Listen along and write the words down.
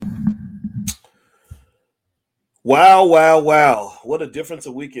Wow, wow, wow. What a difference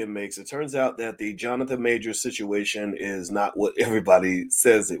a weekend makes. It turns out that the Jonathan Majors situation is not what everybody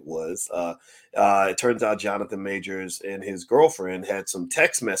says it was. It turns out Jonathan Majors and his girlfriend had some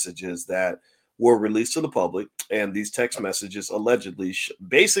text messages that were released to the public. And these text messages allegedly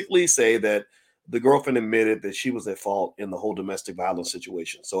basically say that the girlfriend admitted that she was at fault in the whole domestic violence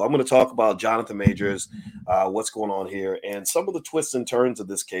situation. So I'm going to talk about Jonathan Majors, what's going on here, and some of the twists and turns of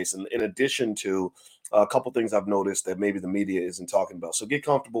this case, and in addition to a couple things I've noticed that maybe the media isn't talking about. So get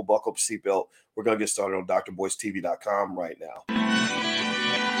comfortable, buckle up your seatbelt. We're going to get started on drboystv.com right now.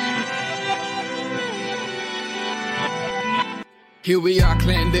 Here we are,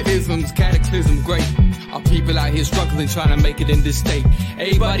 clan the isms, cataclysm great. Our people out here struggling, trying to make it in this state.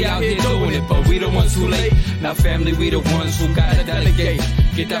 Everybody out here doing it, but we the ones who late. Now family, we the ones who gotta delegate.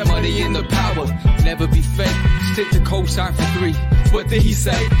 Get that money in the power, never be fake. Stick to co-sign for 3. What did he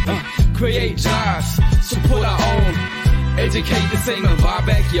say? Create jobs, support our own. Educate the same and buy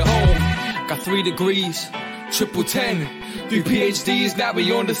back your home. Got 3 degrees, triple 10. 3 PhDs, now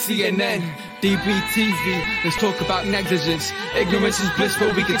we on the CNN. DBTV, let's talk about negligence. Ignorance is bliss,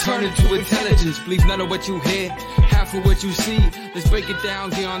 but we can turn it to intelligence. Believe none of what you hear, half of what you see. Let's break it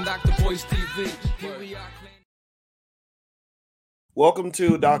down here on Dr. Boyce TV. Here we are. Welcome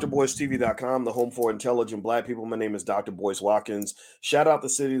to drboystv.com, the home for intelligent Black people. My name is Dr. Boyce Watkins. Shout out the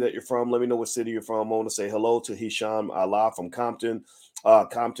city that you're from. Let me know what city you're from. I want to say hello to Hisham Allah from Compton.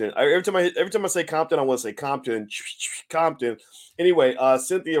 Compton. Every time I say Compton, I want to say Compton. Compton. Anyway,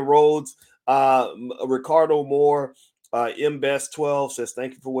 Cynthia Rhodes, Ricardo Moore, MBest 12 says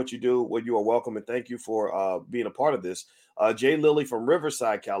thank you for what you do. Well, you are welcome, and thank you for being a part of this. Jay Lilly from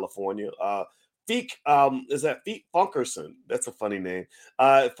Riverside, California. Feek, is that Feek Funkerson? That's a funny name.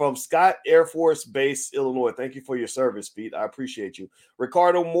 From Scott Air Force Base, Illinois. Thank you for your service, Pete. I appreciate you.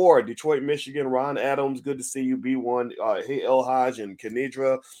 Ricardo Moore, Detroit, Michigan. Ron Adams, good to see you. B1. Hey, El Haj and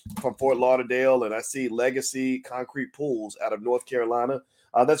Kenidra from Fort Lauderdale. And I see Legacy Concrete Pools out of North Carolina.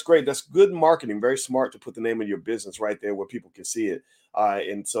 That's great. That's good marketing. Very smart to put the name of your business right there where people can see it.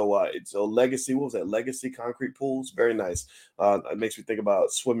 And so it's a Legacy. What was that? Legacy Concrete Pools. Very nice. It makes me think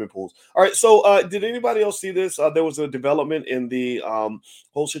about swimming pools. All right. So did anybody else see this? There was a development in the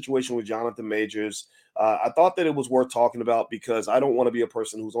whole situation with Jonathan Majors. I thought that it was worth talking about because I don't want to be a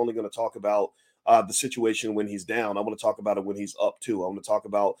person who's only going to talk about the situation when he's down. I want to talk about it when he's up too. I want to talk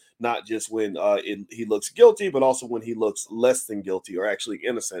about not just when he looks guilty, but also when he looks less than guilty or actually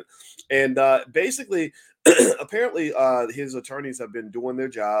innocent. And basically, apparently, his attorneys have been doing their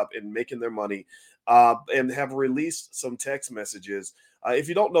job and making their money, and have released some text messages. If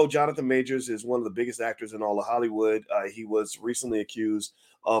you don't know, Jonathan Majors is one of the biggest actors in all of Hollywood. He was recently accused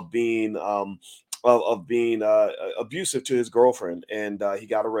of being being abusive to his girlfriend, and he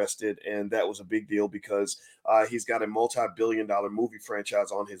got arrested, and that was a big deal because he's got a multi-billion-dollar movie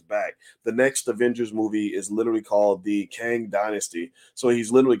franchise on his back. The next Avengers movie is literally called the Kang Dynasty, so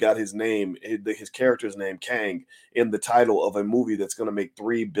he's literally got his name, his character's name, Kang, in the title of a movie that's going to make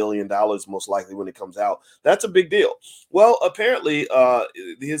 $3 billion most likely when it comes out. That's a big deal. Well, apparently,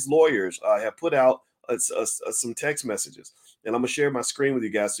 his lawyers have put out some text messages, and I'm gonna share my screen with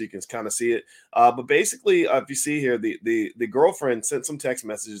you guys so you can kind of see it. But basically, if you see here, the girlfriend sent some text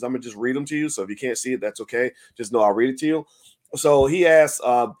messages. I'm gonna just read them to you. So if you can't see it, that's okay. Just know I'll read it to you. So he asks,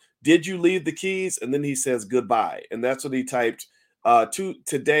 "Did you leave the keys?" And then he says goodbye, and that's what he typed to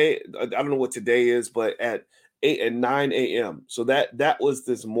today. I don't know what today is, but at 9 a.m. So that was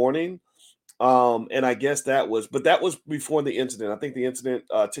this morning. And I guess that was before the incident. I think the incident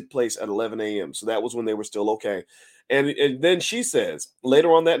took place at 11 a.m. So that was when they were still okay. And then she says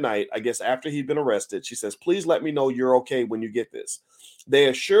later on that night, I guess after he'd been arrested, she says, "Please let me know you're okay when you get this. They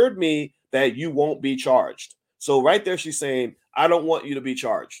assured me that you won't be charged." So right there, she's saying, "I don't want you to be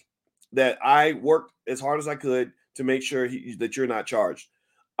charged. That I worked as hard as I could to make sure that you're not charged."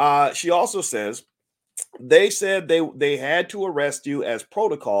 She also says, they said they had to arrest you as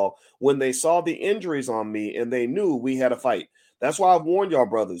protocol when they saw the injuries on me and they knew we had a fight. That's why I've warned y'all,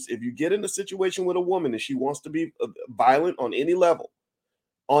 brothers. If you get in a situation with a woman and she wants to be violent on any level,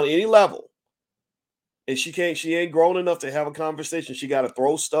 and she ain't grown enough to have a conversation, she got to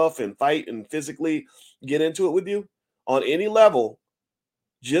throw stuff and fight and physically get into it with you on any level.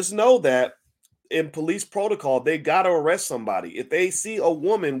 Just know that in police protocol, they got to arrest somebody. If they see a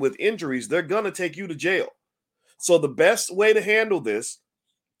woman with injuries, they're going to take you to jail. So the best way to handle this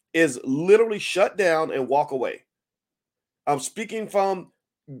is literally shut down and walk away. I'm speaking from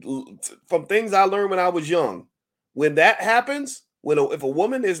things I learned when I was young. When that happens, If a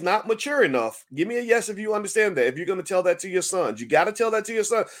woman is not mature enough, give me a yes if you understand that. If you're going to tell that to your sons, you got to tell that to your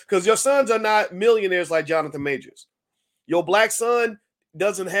son, because your sons are not millionaires like Jonathan Majors. Your black son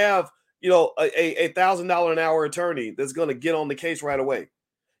doesn't have, a $1,000 an hour attorney that's going to get on the case right away.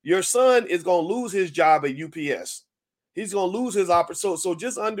 Your son is going to lose his job at UPS. He's going to lose his opportunity. So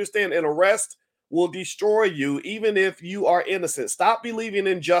just understand, an arrest will destroy you even if you are innocent. Stop believing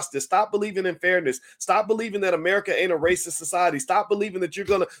in justice. Stop believing in fairness. Stop believing that America ain't a racist society. Stop believing that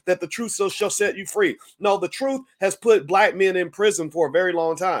that the truth shall set you free. No, the truth has put black men in prison for a very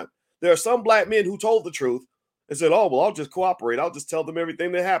long time. There are some black men who told the truth and said, oh, well, I'll just cooperate. I'll just tell them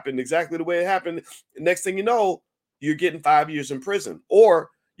everything that happened exactly the way it happened. Next thing you know, you're getting 5 years in prison, or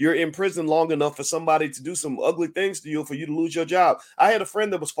you're in prison long enough for somebody to do some ugly things to you for you to lose your job. I had a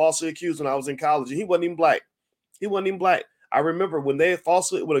friend that was falsely accused when I was in college, and he wasn't even black. He wasn't even black. I remember when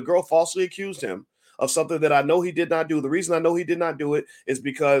a girl falsely accused him of something that I know he did not do. The reason I know he did not do it is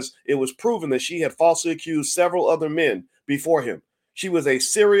because it was proven that she had falsely accused several other men before him. She was a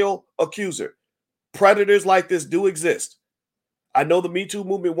serial accuser. Predators like this do exist. I know the Me Too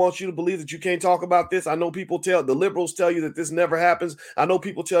movement wants you to believe that you can't talk about this. I know the liberals tell you that this never happens. I know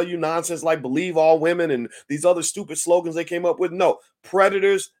people tell you nonsense like believe all women and these other stupid slogans they came up with. No,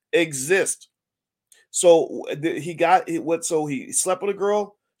 predators exist. So he slept with a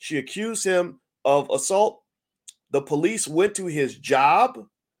girl. She accused him of assault. The police went to his job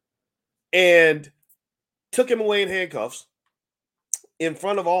and took him away in handcuffs in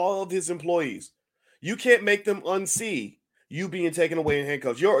front of all of his employees. You can't make them unsee you being taken away in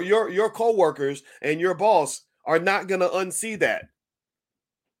handcuffs. Your co-workers and your boss are not going to unsee that.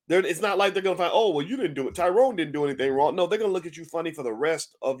 It's not like they're going to find, oh, well, you didn't do it. Tyrone didn't do anything wrong. No, they're going to look at you funny for the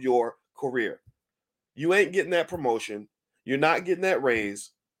rest of your career. You ain't getting that promotion. You're not getting that raise.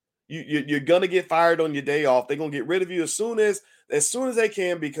 You're going to get fired on your day off. They're going to get rid of you as soon as they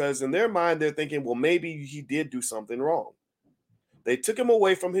can, because in their mind, they're thinking, well, maybe he did do something wrong. They took him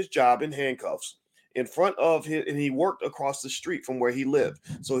away from his job in handcuffs in front of him, and he worked across the street from where he lived.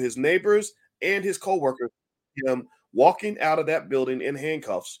 So his neighbors and his coworkers him walking out of that building in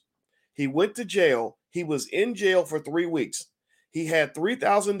handcuffs. He went to jail. He was in jail for 3 weeks. He had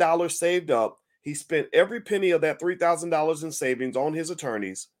 $3,000 saved up. He spent every penny of that $3,000 in savings on his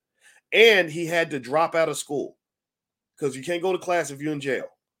attorneys, and he had to drop out of school because you can't go to class if you're in jail.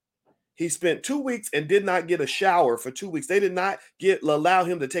 He spent 2 weeks and did not get a shower for 2 weeks. They did not allow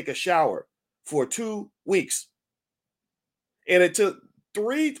him to take a shower for 2 weeks. And it took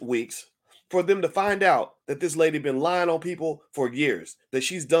 3 weeks for them to find out that this lady been lying on people for years, that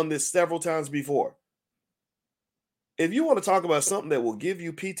she's done this several times before. If you want to talk about something that will give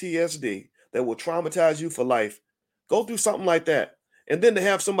you PTSD, that will traumatize you for life, go through something like that. And then to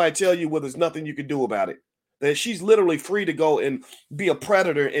have somebody tell you, well, there's nothing you can do about it, that she's literally free to go and be a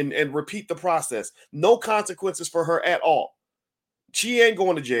predator and repeat the process. No consequences for her at all. She ain't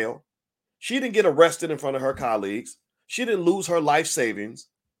going to jail. She didn't get arrested in front of her colleagues. She didn't lose her life savings.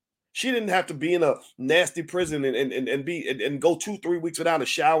 She didn't have to be in a nasty prison and go 2-3 weeks without a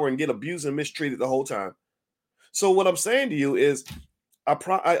shower and get abused and mistreated the whole time. So what I'm saying to you is,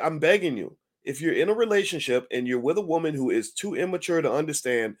 I'm begging you, if you're in a relationship and you're with a woman who is too immature to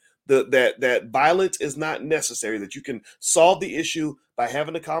understand that violence is not necessary, that you can solve the issue by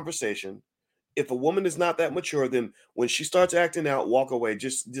having a conversation. If a woman is not that mature, then when she starts acting out, walk away.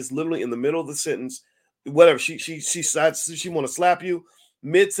 Just literally in the middle of the sentence, whatever she decides she want to slap you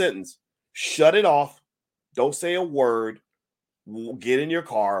mid-sentence, shut it off. Don't say a word. Get in your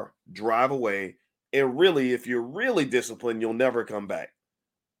car, drive away, and really, if you're really disciplined, you'll never come back.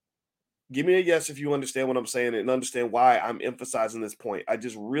 Give me a yes if you understand what I'm saying and understand why I'm emphasizing this point. I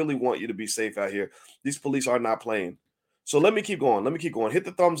just really want you to be safe out here. These police are not playing. So let me keep going. Hit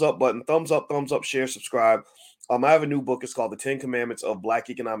the thumbs up button. Thumbs up, share, subscribe. I have a new book. It's called The 10 Commandments of Black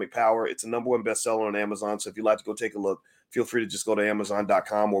Economic Power. It's a #1 bestseller on Amazon. So if you'd like to go take a look, feel free to just go to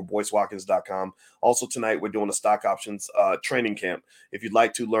Amazon.com or BoyceWatkins.com. Also tonight, we're doing a stock options training camp. If you'd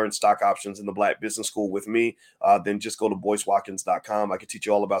like to learn stock options in the Black Business School with me, then just go to BoyceWatkins.com. I can teach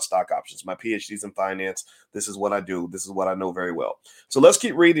you all about stock options. My PhD's in finance. This is what I do. This is what I know very well. So let's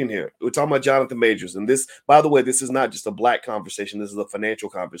keep reading here. We're talking about Jonathan Majors. And this, by the way, this is not just a black conversation. This is a financial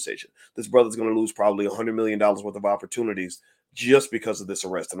conversation. This brother's going to lose probably $100 million worth of opportunities just because of this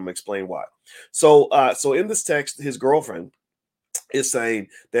arrest. And I'm going to explain why. So in this text, his girlfriend is saying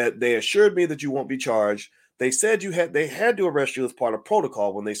that they assured me that you won't be charged. They said they had to arrest you as part of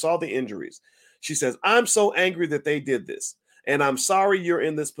protocol when they saw the injuries. She says, I'm so angry that they did this, and I'm sorry you're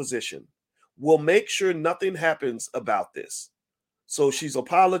in this position. We'll make sure nothing happens about this. So she's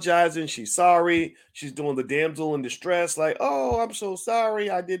apologizing. She's sorry. She's doing the damsel in distress, like, oh, I'm so sorry.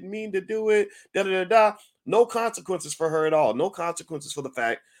 I didn't mean to do it. Da da da da. No consequences for her at all. No consequences for the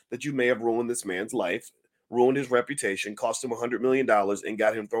fact that you may have ruined this man's life, ruined his reputation, cost him $100 million, and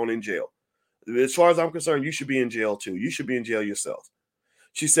got him thrown in jail. As far as I'm concerned, you should be in jail too. You should be in jail yourself.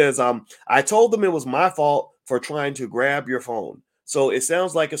 She says, I told them it was my fault for trying to grab your phone. So it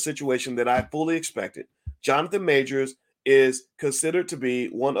sounds like a situation that I fully expected. Jonathan Majors is considered to be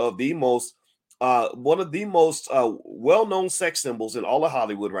one of the most well-known sex symbols in all of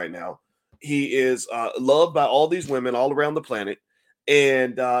Hollywood right now. He is loved by all these women all around the planet,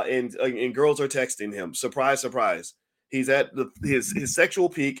 and girls are texting him. Surprise, surprise. He's at his sexual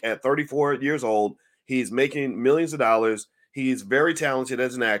peak at 34 years old. He's making millions of dollars. He's very talented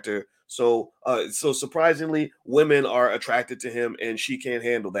as an actor. So surprisingly, women are attracted to him, and she can't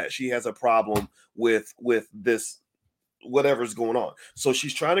handle that. She has a problem with this, whatever's going on. So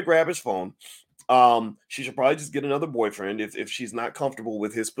she's trying to grab his phone. She should probably just get another boyfriend if she's not comfortable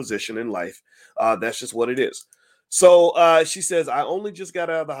with his position in life. That's just what it is. So she says, I only just got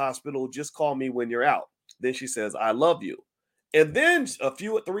out of the hospital. Just call me when you're out. Then she says, I love you. And then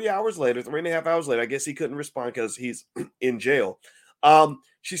 3.5 hours later, I guess he couldn't respond because he's in jail.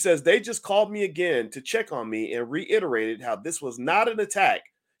 She says, they just called me again to check on me and reiterated how this was not an attack.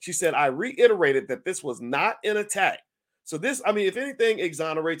 She said, I reiterated that this was not an attack. So this, I mean, if anything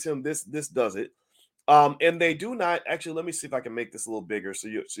exonerates him, this does it. And they do not actually. Let me see if I can make this a little bigger so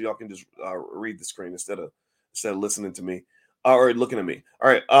y'all can just read the screen instead of listening to me or looking at me.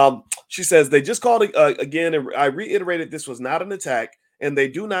 All right. She says they just called again, and I reiterated this was not an attack, and they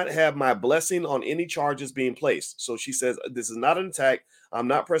do not have my blessing on any charges being placed. So she says this is not an attack. I'm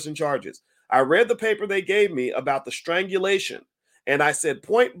not pressing charges. I read the paper they gave me about the strangulation, and I said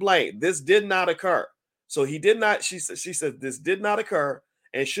point blank, this did not occur. So he did not. She said this did not occur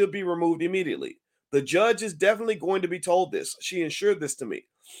and should be removed immediately. The judge is definitely going to be told this. She ensured this to me.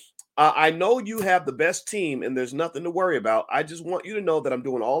 I know you have the best team and there's nothing to worry about. I just want you to know that I'm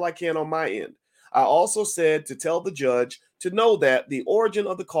doing all I can on my end. I also said to tell the judge to know that the origin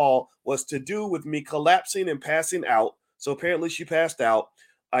of the call was to do with me collapsing and passing out. So apparently she passed out.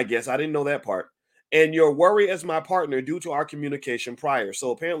 I guess I didn't know that part. And your worry as my partner due to our communication prior.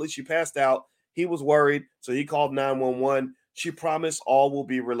 So apparently she passed out. He was worried. So he called 911. She promised all will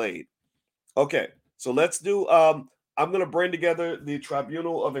be relayed. Okay. So let's do, I'm going to bring together the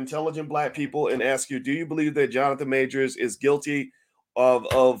Tribunal of Intelligent Black People and ask you, do you believe that Jonathan Majors is guilty of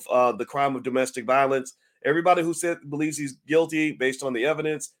the crime of domestic violence? Everybody who believes he's guilty based on the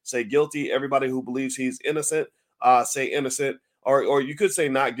evidence, say guilty. Everybody who believes he's innocent, say innocent. Or you could say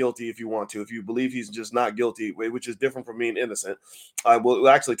not guilty if you want to. If you believe he's just not guilty, which is different from being innocent. We'll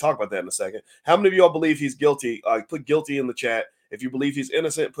actually talk about that in a second. How many of y'all believe he's guilty? Put guilty in the chat. If you believe he's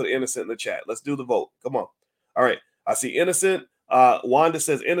innocent, put innocent in the chat. Let's do the vote. Come on. All right. I see innocent. Wanda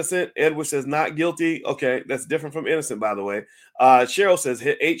says innocent. Edward says not guilty. Okay. That's different from innocent, by the way. Cheryl says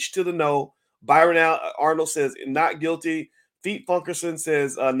hit H to the no. Byron Arnold says not guilty. Feet Funkerson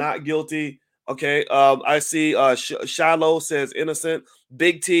says not guilty. Okay. I see Shiloh says innocent.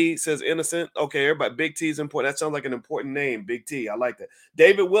 Big T says innocent. Okay, everybody, Big T is important. That sounds like an important name, Big T. I like that.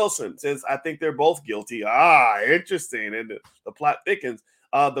 David Wilson says, I think they're both guilty. Interesting. And the plot thickens.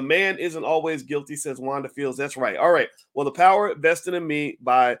 The man isn't always guilty, says Wanda Fields. That's right. All right. Well, the power vested in me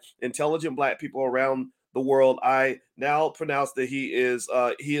by intelligent Black people around the world, I now pronounce that he is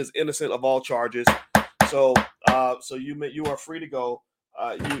innocent of all charges. So you are free to go.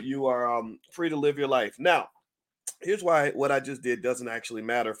 You are free to live your life. Now, here's why what I just did doesn't actually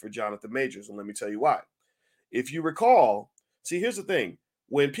matter for Jonathan Majors, and let me tell you why. If you recall, see, here's the thing: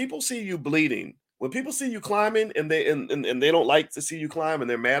 when people see you bleeding, when people see you climbing, and they don't like to see you climb, and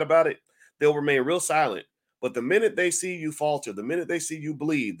they're mad about it, they'll remain real silent. But the minute they see you falter, the minute they see you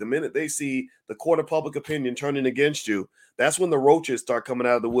bleed, the minute they see the court of public opinion turning against you, that's when the roaches start coming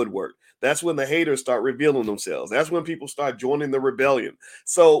out of the woodwork. That's when the haters start revealing themselves. That's when people start joining the rebellion.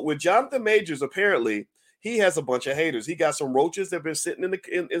 So with Jonathan Majors, apparently, he has a bunch of haters. He got some roaches that have been sitting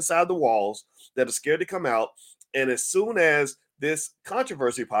inside the walls that are scared to come out. And as soon as this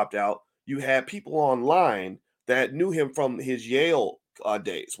controversy popped out, you had people online that knew him from his Yale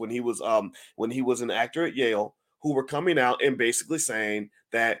days when he was an actor at Yale, who were coming out and basically saying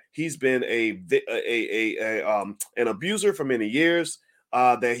that he's been an abuser for many years,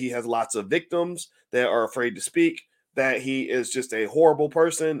 that he has lots of victims that are afraid to speak, that he is just a horrible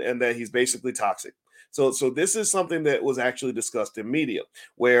person, and that he's basically toxic. So this is something that was actually discussed in media,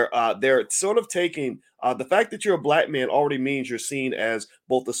 where they're sort of taking the fact that you're a black man already means you're seen as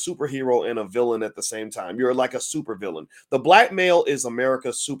both a superhero and a villain at the same time. You're like a supervillain. The black male is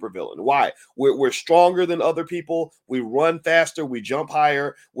America's supervillain. Why? We're stronger than other people. We run faster. We jump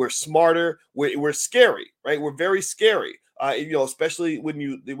higher. We're smarter. We're scary, right? We're very scary. Especially when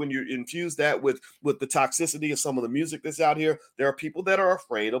you infuse that with the toxicity of some of the music that's out here. There are people that are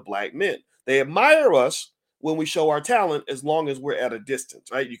afraid of black men. They admire us when we show our talent, as long as we're at a distance,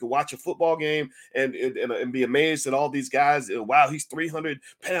 right? You can watch a football game and be amazed at all these guys. Wow, he's 300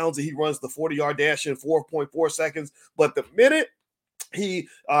 pounds and he runs the 40-yard dash in 4.4 seconds. But the minute he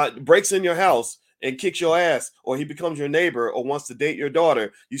breaks in your house and kicks your ass, or he becomes your neighbor or wants to date your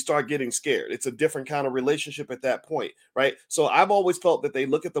daughter, you start getting scared. It's a different kind of relationship at that point, right? So I've always felt that they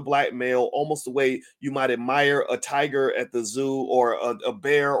look at the black male almost the way you might admire a tiger at the zoo, or a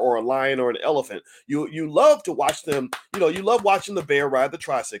bear or a lion or an elephant. You love to watch them. You love watching the bear ride the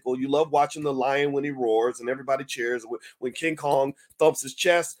tricycle. You love watching the lion when he roars and everybody cheers when King Kong thumps his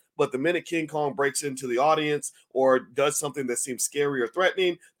chest. But the minute King Kong breaks into the audience or does something that seems scary or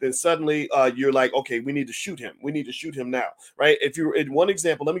threatening, then suddenly you're like, okay, we need to shoot him. We need to shoot him now, right? If you're in one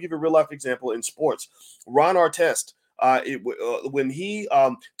example, let me give you a real life example in sports. Ron Artest, when he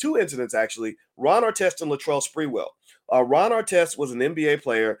two incidents actually. Ron Artest and Latrell Sprewell. Ron Artest was an NBA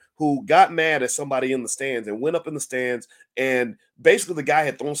player who got mad at somebody in the stands and went up in the stands, and basically the guy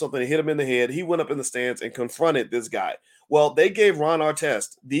had thrown something and hit him in the head. He went up in the stands and confronted this guy. Well, they gave Ron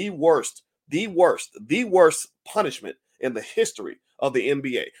Artest the worst punishment in the history of the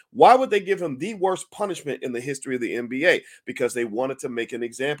NBA. Why would they give him the worst punishment in the history of the NBA? Because they wanted to make an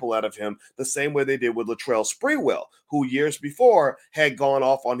example out of him, the same way they did with Latrell Sprewell, who years before had gone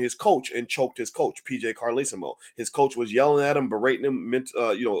off on his coach and choked his coach, PJ Carlesimo. His coach was yelling at him, berating him,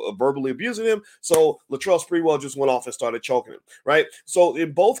 verbally abusing him. So Latrell Sprewell just went off and started choking him, right? So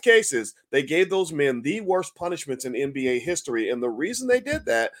in both cases, they gave those men the worst punishments in NBA history. And the reason they did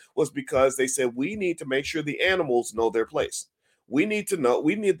that was because they said, we need to make sure the animals know their place. We need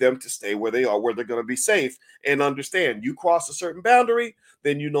them to stay where they are, where they're going to be safe, and understand you cross a certain boundary,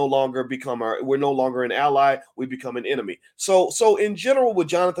 then we're no longer an ally, we become an enemy. So in general with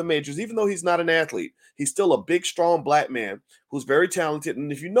Jonathan Majors, even though he's not an athlete, he's still a big, strong black man who's very talented.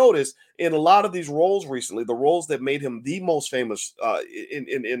 And if you notice in a lot of these roles recently, the roles that made him the most famous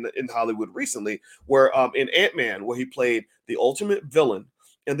in Hollywood recently were in Ant-Man, where he played the ultimate villain.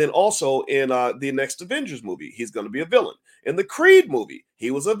 And then also in the next Avengers movie, he's going to be a villain. In the Creed movie, he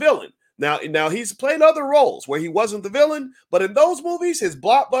was a villain. Now he's played other roles where he wasn't the villain, but in those movies, his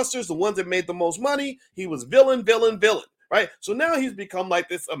blockbusters, the ones that made the most money, he was villain, right? So now he's become like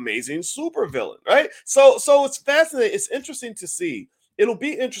this amazing super villain, right? So it's fascinating. It's interesting to see. It'll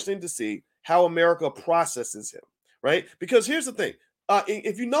be interesting to see how America processes him, right? Because here's the thing.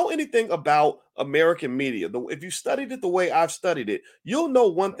 If you know anything about American media, if you studied it the way I've studied it, you'll know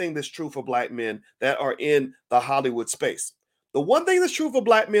one thing that's true for black men that are in the Hollywood space. The one thing that's true for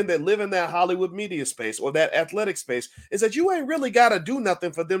black men that live in that Hollywood media space or that athletic space is that you ain't really got to do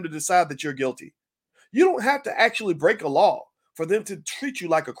nothing for them to decide that you're guilty. You don't have to actually break a law for them to treat you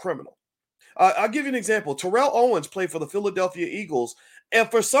like a criminal. I'll give you an example. Terrell Owens played for the Philadelphia Eagles, and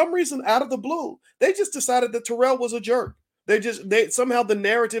for some reason, out of the blue, they just decided that Terrell was a jerk. They somehow the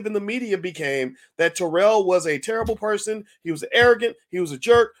narrative in the media became that Terrell was a terrible person. He was arrogant. He was a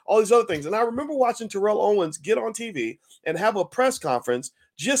jerk. All these other things. And I remember watching Terrell Owens get on TV and have a press conference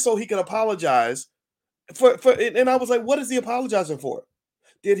just so he could apologize for. And I was like, what is he apologizing for?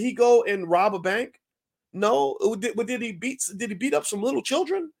 Did he go and rob a bank? No. Did he beat up some little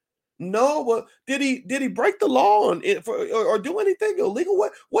children? No. Well, did he break the law or do anything illegal?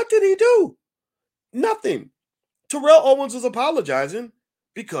 What did he do? Nothing. Terrell Owens was apologizing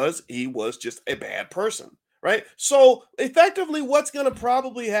because he was just a bad person, right? So effectively, what's going to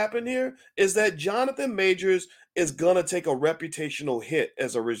probably happen here is that Jonathan Majors is going to take a reputational hit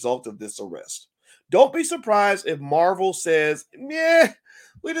as a result of this arrest. Don't be surprised if Marvel says, yeah,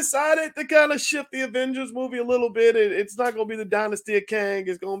 we decided to kind of shift the Avengers movie a little bit. It's not going to be the Dynasty of Kang.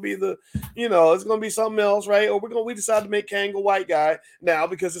 It's going to be it's going to be something else, right? Or we decided to make Kang a white guy now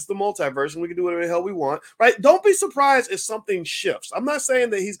because it's the multiverse and we can do whatever the hell we want, right? Don't be surprised if something shifts. I'm not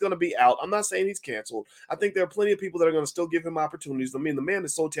saying that he's going to be out. I'm not saying he's canceled. I think there are plenty of people that are going to still give him opportunities. I mean, the man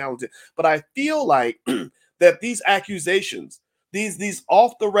is so talented, but I feel like that these accusations, these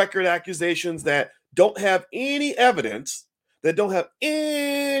off the record accusations that don't have any evidence, that don't have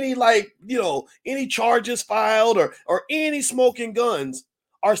any any charges filed or any smoking guns,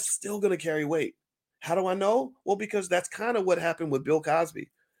 are still going to carry weight. How do I know? Well, because that's kind of what happened with Bill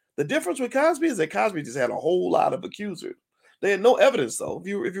Cosby. The difference with Cosby is that Cosby just had a whole lot of accusers. They had no evidence, though.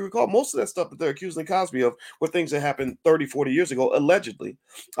 If you recall, most of that stuff that they're accusing Cosby of were things that happened 30, 40 years ago, allegedly.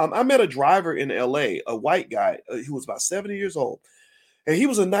 I met a driver in L.A., a white guy who was about 70 years old. And he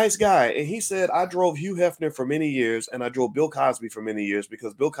was a nice guy. And he said, I drove Hugh Hefner for many years, and I drove Bill Cosby for many years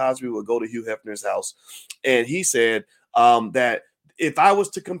because Bill Cosby would go to Hugh Hefner's house. And he said that if I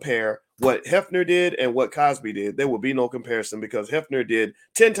was to compare what Hefner did and what Cosby did, there would be no comparison because Hefner did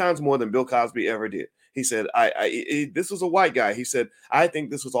 10 times more than Bill Cosby ever did. He said, this was a white guy. He said, I think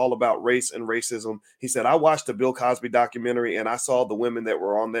this was all about race and racism. He said, I watched the Bill Cosby documentary and I saw the women that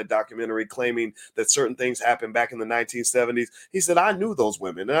were on that documentary claiming that certain things happened back in the 1970s. He said, I knew those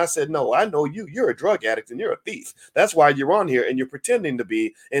women. And I said, no, I know you. You're a drug addict and you're a thief. That's why you're on here and you're pretending to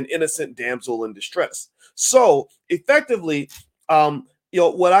be an innocent damsel in distress. So effectively,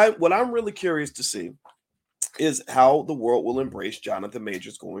 what I'm really curious to see is how the world will embrace Jonathan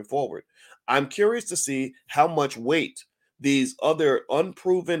Majors going forward. I'm curious to see how much weight these other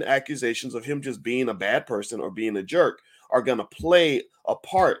unproven accusations of him just being a bad person or being a jerk are going to play a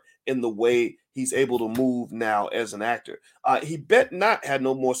part in the way he's able to move now as an actor. He bet not had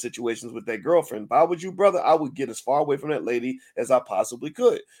no more situations with that girlfriend. If I was you, brother, I would get as far away from that lady as I possibly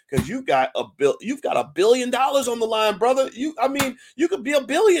could because you've got $1 billion on the line, brother. You could be a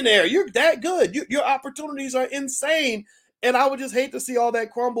billionaire. You're that good. Your opportunities are insane, and I would just hate to see all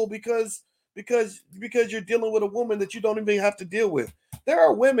that crumble because you're dealing with a woman that you don't even have to deal with. There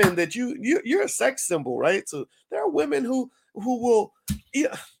are women that you're a sex symbol, right? So there are women who will.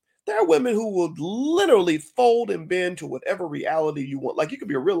 Yeah, there are women who will literally fold and bend to whatever reality you want. Like you could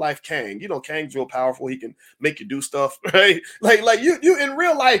be a real life Kang. You know, Kang's real powerful. He can make you do stuff, right? Like you in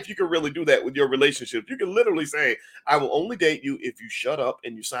real life, you can really do that with your relationships. You can literally say, I will only date you if you shut up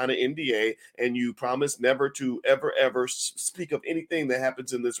and you sign an NDA and you promise never to ever speak of anything that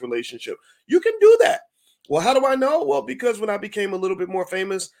happens in this relationship. You can do that. Well, how do I know? Well, because when I became a little bit more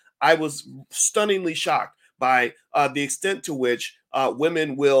famous, I was stunningly shocked by the extent to which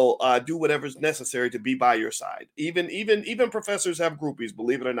women will do whatever's necessary to be by your side. Even professors have groupies,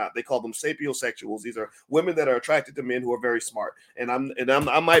 believe it or not. They call them sapiosexuals. These are women that are attracted to men who are very smart. And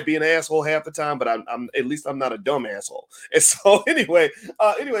I might be an asshole half the time, but I'm at least I'm not a dumb asshole. And so anyway,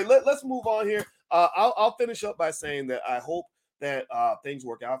 let's move on here. I'll finish up by saying that I hope that things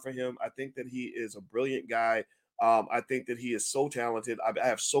work out for him. I think that he is a brilliant guy. I think that he is so talented. I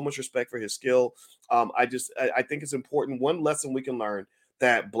have so much respect for his skill. I think it's important. One lesson we can learn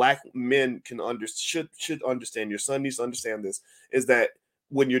that Black men should understand. Your son needs to understand this: is that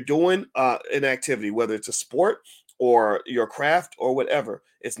when you're doing an activity, whether it's a sport or your craft or whatever,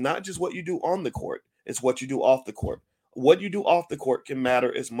 it's not just what you do on the court; it's what you do off the court. What you do off the court can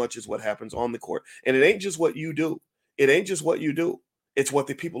matter as much as what happens on the court, and it ain't just what you do. It ain't just what you do; it's what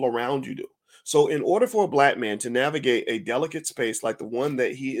the people around you do. So in order for a Black man to navigate a delicate space like the one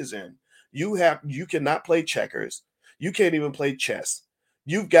that he is in, you cannot play checkers. You can't even play chess.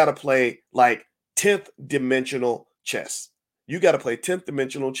 You've got to play like 10th dimensional chess. You got to play 10th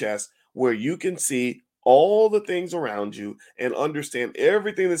dimensional chess where you can see all the things around you and understand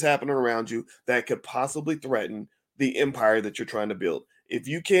everything that's happening around you that could possibly threaten the empire that you're trying to build. If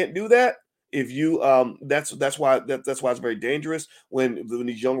you can't do that, if you that's why it's very dangerous when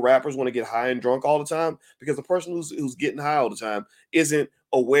these young rappers want to get high and drunk all the time, because the person who's getting high all the time isn't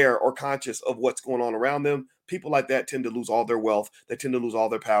aware or conscious of what's going on around them. People like that tend to lose all their wealth. They tend to lose all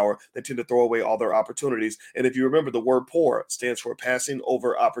their power. They tend to throw away all their opportunities. And if you remember, the word poor stands for passing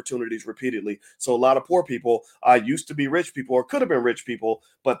over opportunities repeatedly. So a lot of poor people used to be rich people or could have been rich people,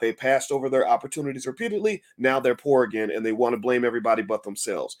 but they passed over their opportunities repeatedly. Now they're poor again, and they want to blame everybody but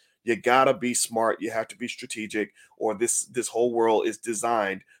themselves. You gotta be smart. You have to be strategic, or this whole world is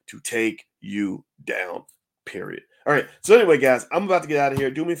designed to take you down. Period. All right. So anyway, guys, I'm about to get out of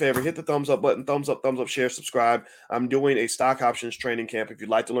here. Do me a favor, hit the thumbs up button, thumbs up, share, subscribe. I'm doing a stock options training camp. If you'd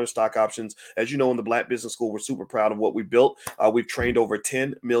like to learn stock options, as you know, in the Black Business School, we're super proud of what we built. We've trained over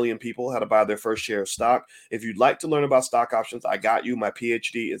 10 million people how to buy their first share of stock. If you'd like to learn about stock options, I got you. My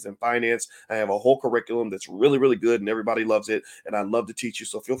PhD is in finance. I have a whole curriculum that's really, really good and everybody loves it. And I'd love to teach you.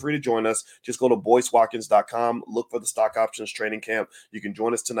 So feel free to join us. Just go to boycewatkins.com, look for the stock options training camp. You can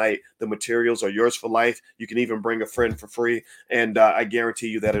join us tonight. The materials are yours for life. You can even bring a friend for free, and I guarantee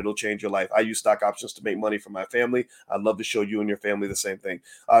you that it'll change your life. I use stock options to make money for my family. I'd love to show you and your family the same thing.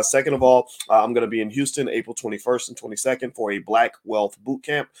 Second of all, I'm going to be in Houston April 21st and 22nd for a Black Wealth Boot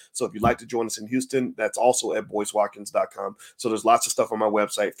Camp. So if you'd like to join us in Houston, that's also at BoyceWatkins.com. So there's lots of stuff on my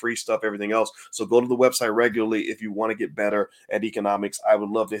website, free stuff, everything else. So go to the website regularly if you want to get better at economics. I would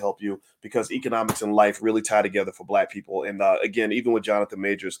love to help you because economics and life really tie together for Black people. And again, even with Jonathan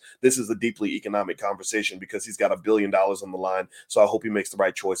Majors, this is a deeply economic conversation because he's got $1 billion on the line. So I hope he makes the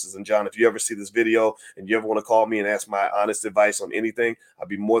right choices. And John, if you ever see this video and you ever want to call me and ask my honest advice on anything, I'd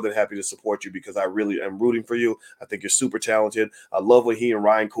be more than happy to support you because I really am rooting for you. I think you're super talented. I love what he and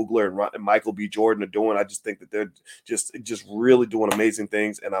Ryan Coogler and Michael B. Jordan are doing. I just think that they're just really doing amazing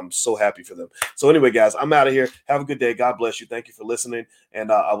things, and I'm so happy for them. So anyway, guys, I'm out of here. Have a good day. God bless you. Thank you for listening,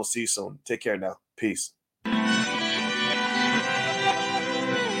 and I will see you soon. Take care now. Peace.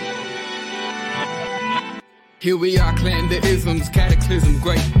 Here we are, clan the isms, cataclysm,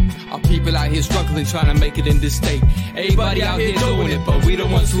 great. Our people out here struggling, trying to make it in this state. Everybody out here doing it, but we the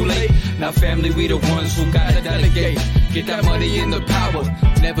ones who late. Now family, we the ones who gotta delegate. Get that money in the power,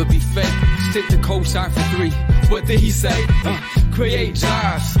 never be fake. Stick to co-sign for 3. What did he say? Create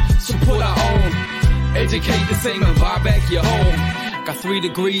jobs, support our own. Educate the same and buy back your home. Got 3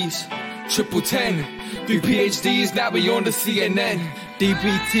 degrees, triple 10. 3 PhDs, now we on the CNN.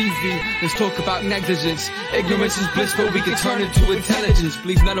 DBTV, let's talk about negligence. Ignorance is bliss, but we can turn it to intelligence.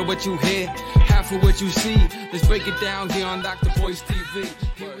 Believe none of what you hear, half of what you see. Let's break it down here on Dr. Boyce TV.